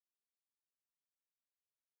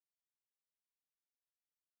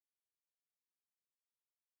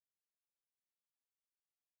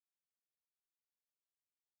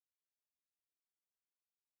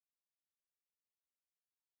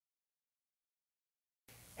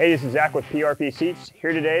Hey, this is Zach with PRP Seats,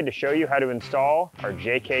 here today to show you how to install our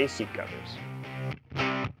JK seat covers.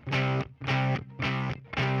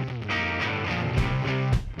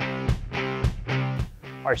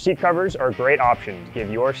 Our seat covers are a great option to give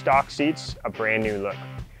your stock seats a brand new look.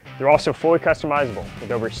 They're also fully customizable with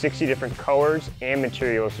over 60 different colors and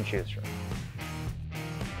materials to choose from.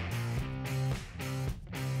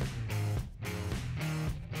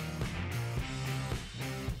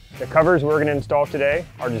 The covers we're going to install today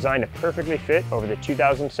are designed to perfectly fit over the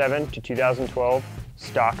 2007 to 2012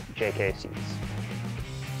 stock JK seats.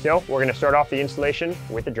 So we're going to start off the installation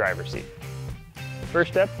with the driver's seat.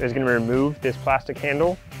 First step is going to remove this plastic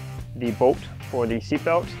handle, the bolt for the seat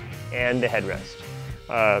belt, and the headrest.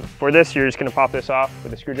 For this, you're just going to pop this off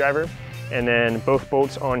with a screwdriver, and then both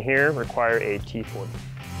bolts on here require a T40.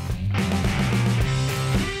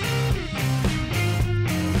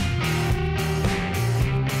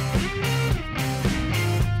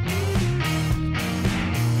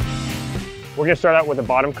 We're going to start out with the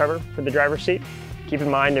bottom cover for the driver's seat. Keep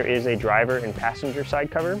in mind there is a driver and passenger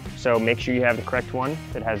side cover, so make sure you have the correct one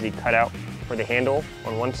that has the cutout for the handle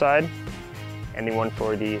on one side and the one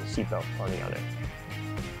for the seat belt on the other.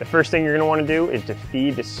 The first thing you're going to want to do is to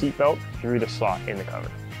feed the seat belt through the slot in the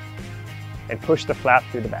cover and push the flap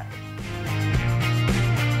through the back.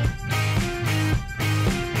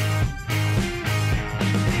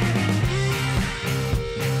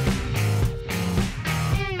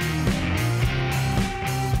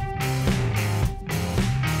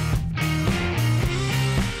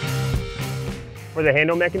 For the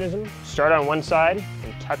handle mechanism, start on one side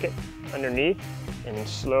and tuck it underneath and then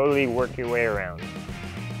slowly work your way around.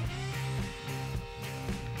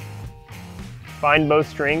 Find both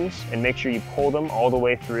strings and make sure you pull them all the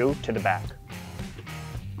way through to the back.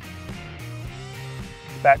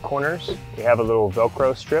 Back corners, we have a little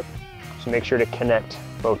velcro strip, so make sure to connect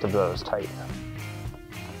both of those tight.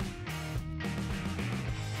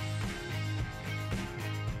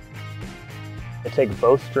 Take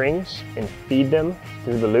both strings and feed them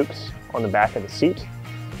through the loops on the back of the seat.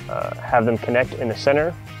 Have them connect in the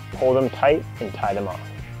center, pull them tight, and tie them off.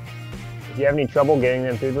 If you have any trouble getting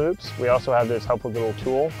them through the loops, we also have this helpful little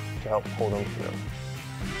tool to help pull them through.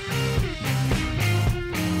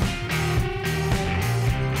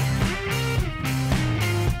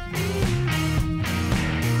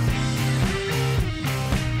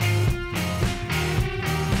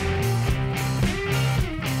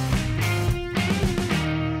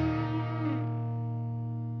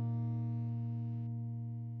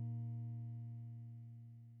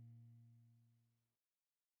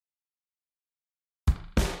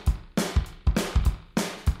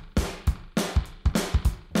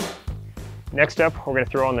 Next up, we're going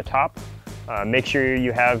to throw on the top. Make sure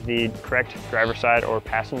you have the correct driver side or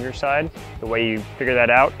passenger side. The way you figure that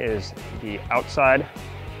out is the outside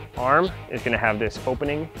arm is going to have this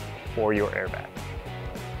opening for your airbag.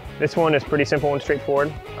 This one is pretty simple and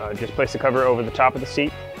straightforward. Just place the cover over the top of the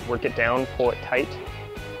seat, work it down, pull it tight.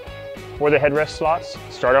 For the headrest slots,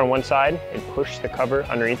 start on one side and push the cover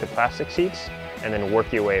underneath the plastic seats and then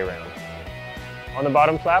work your way around. On the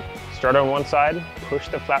bottom flap, start on one side, push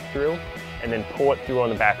the flap through, and then pull it through on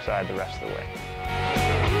the back side the rest of the way.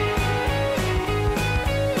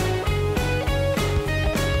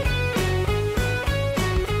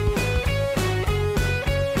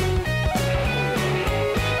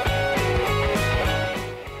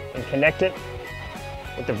 And connect it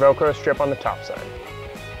with the Velcro strip on the top side.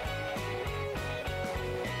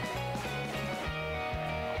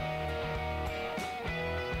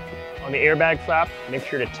 On the airbag flap, make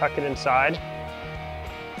sure to tuck it inside.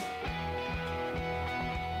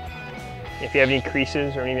 If you have any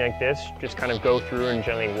creases or anything like this, just kind of go through and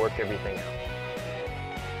gently work everything out.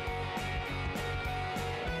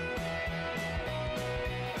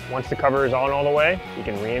 Once the cover is on all the way, you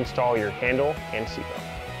can reinstall your handle and seatbelt.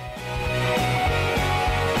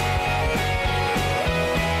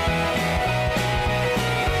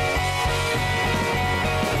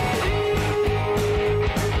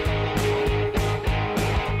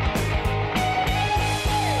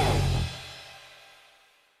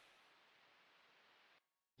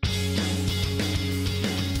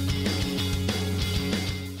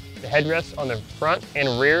 Headrests on the front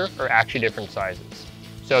and rear are actually different sizes.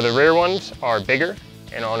 So the rear ones are bigger,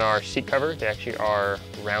 and on our seat cover they actually are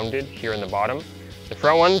rounded here in the bottom. The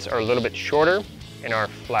front ones are a little bit shorter and are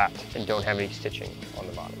flat and don't have any stitching on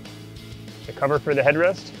the bottom. The cover for the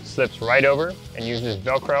headrest slips right over and uses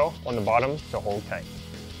Velcro on the bottom to hold tight.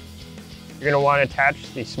 You're going to want to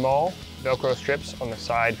attach the small Velcro strips on the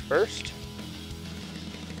side first.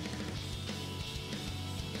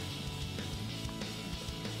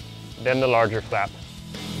 then the larger flap.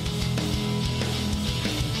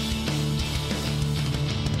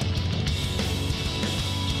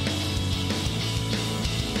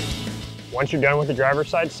 Once you're done with the driver's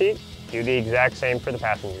side seat, do the exact same for the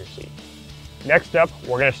passenger seat. Next up,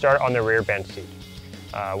 we're going to start on the rear bench seat.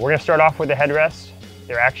 We're going to start off with the headrests.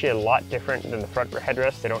 They're actually a lot different than the front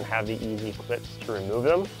headrests. They don't have the easy clips to remove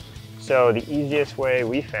them. So the easiest way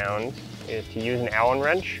we found is to use an Allen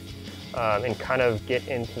wrench and kind of get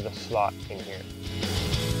into the slot in here.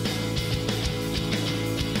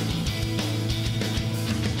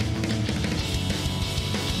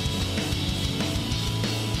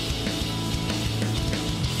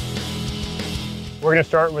 We're going to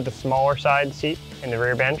start with the smaller side seat in the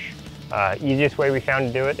rear bench. Easiest way we found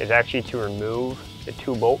to do it is actually to remove the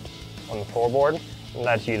 2 bolts on the floorboard. It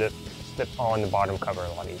lets you to slip on the bottom cover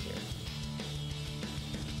a lot easier.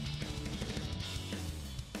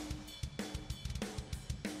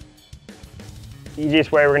 The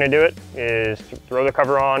easiest way we're going to do it is to throw the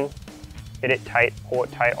cover on, fit it tight, pull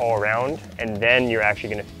it tight all around, and then you're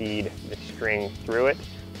actually going to feed the string through it,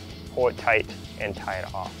 pull it tight, and tie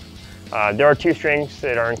it off. There are 2 strings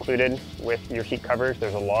that are included with your seat covers.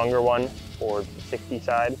 There's a longer one for the 60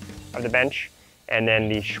 side of the bench, and then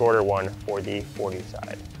the shorter one for the 40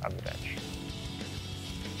 side of the bench.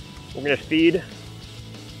 We're going to feed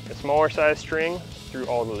the smaller size string through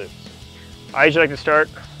all the loops. I usually like to start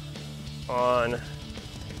on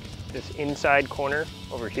this inside corner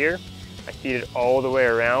over here. I feed it all the way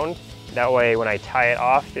around. That way when I tie it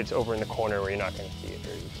off, it's over in the corner where you're not going to see it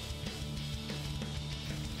very easily.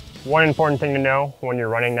 One important thing to know when you're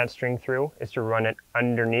running that string through is to run it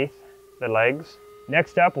underneath the legs.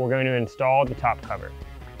 Next up, we're going to install the top cover.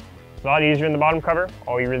 It's a lot easier than the bottom cover.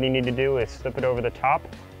 All you really need to do is slip it over the top.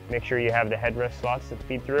 Make sure you have the headrest slots that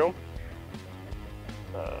feed through.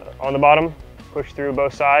 On the bottom, push through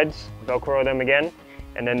both sides, velcro them again,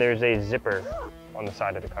 and then there's a zipper on the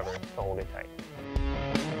side of the cover to hold it tight.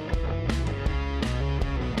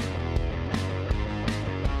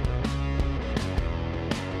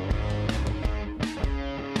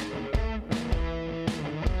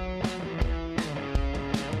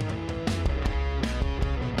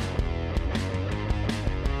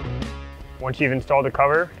 Once you've installed the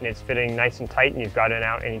cover and it's fitting nice and tight and you've gotten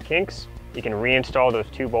out any kinks, you can reinstall those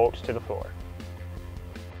 2 bolts to the floor.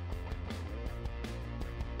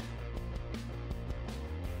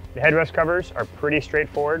 The headrest covers are pretty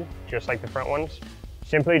straightforward, just like the front ones.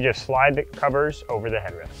 Simply just slide the covers over the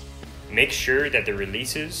headrest. Make sure that the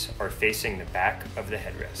releases are facing the back of the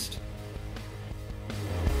headrest.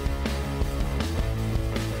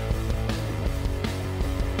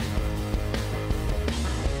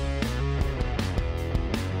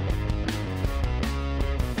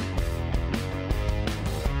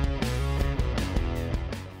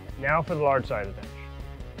 Now for the large side of the bench.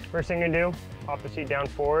 First thing you're going to do, pop the seat down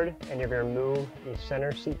forward, and you're going to remove the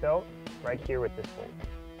center seat belt right here with this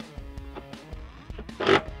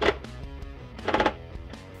bolt.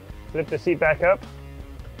 Flip the seat back up,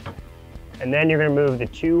 and then you're going to move the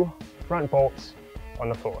 2 front bolts on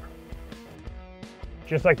the floor.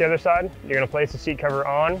 Just like the other side, you're going to place the seat cover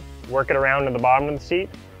on, work it around to the bottom of the seat,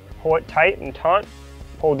 pull it tight and taut,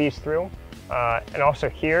 pull these through, and also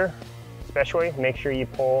here, especially, make sure you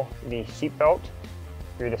pull the seat belt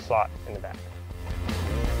through the slot in the back.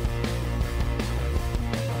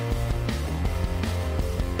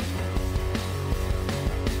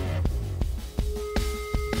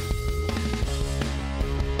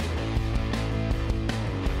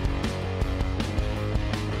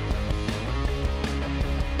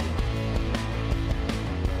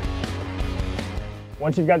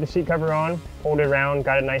 Once you've got the seat cover on, hold it around,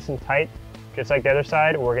 got it nice and tight. Just like the other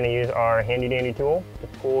side, we're going to use our handy dandy tool to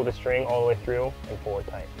pull the string all the way through and pull it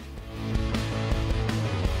tight.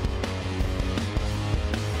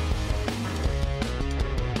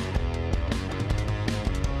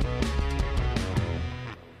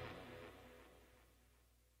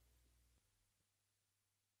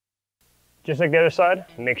 Just like the other side,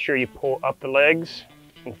 make sure you pull up the legs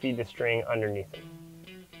and feed the string underneath them.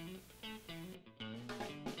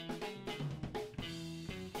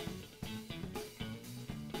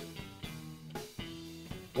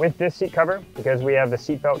 With this seat cover, because we have the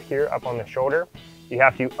seat belt here up on the shoulder, you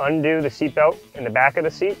have to undo the seat belt in the back of the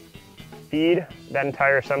seat, feed that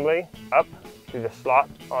entire assembly up through the slot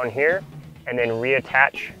on here, and then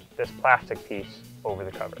reattach this plastic piece over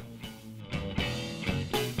the cover.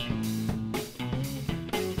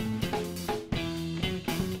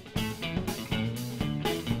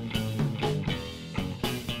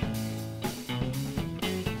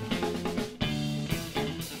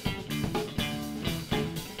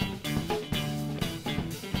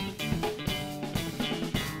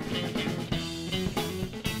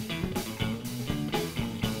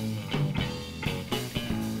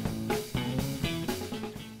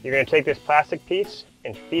 You're going to take this plastic piece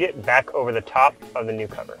and feed it back over the top of the new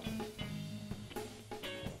cover.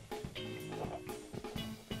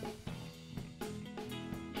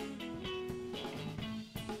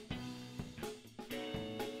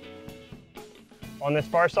 On this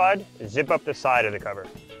far side, zip up the side of the cover.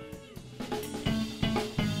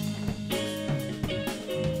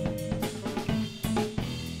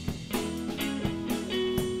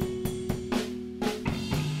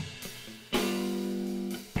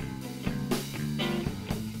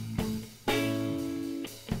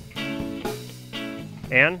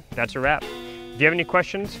 And that's a wrap. If you have any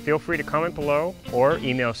questions, feel free to comment below or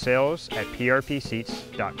email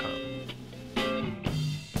sales@prpseats.com.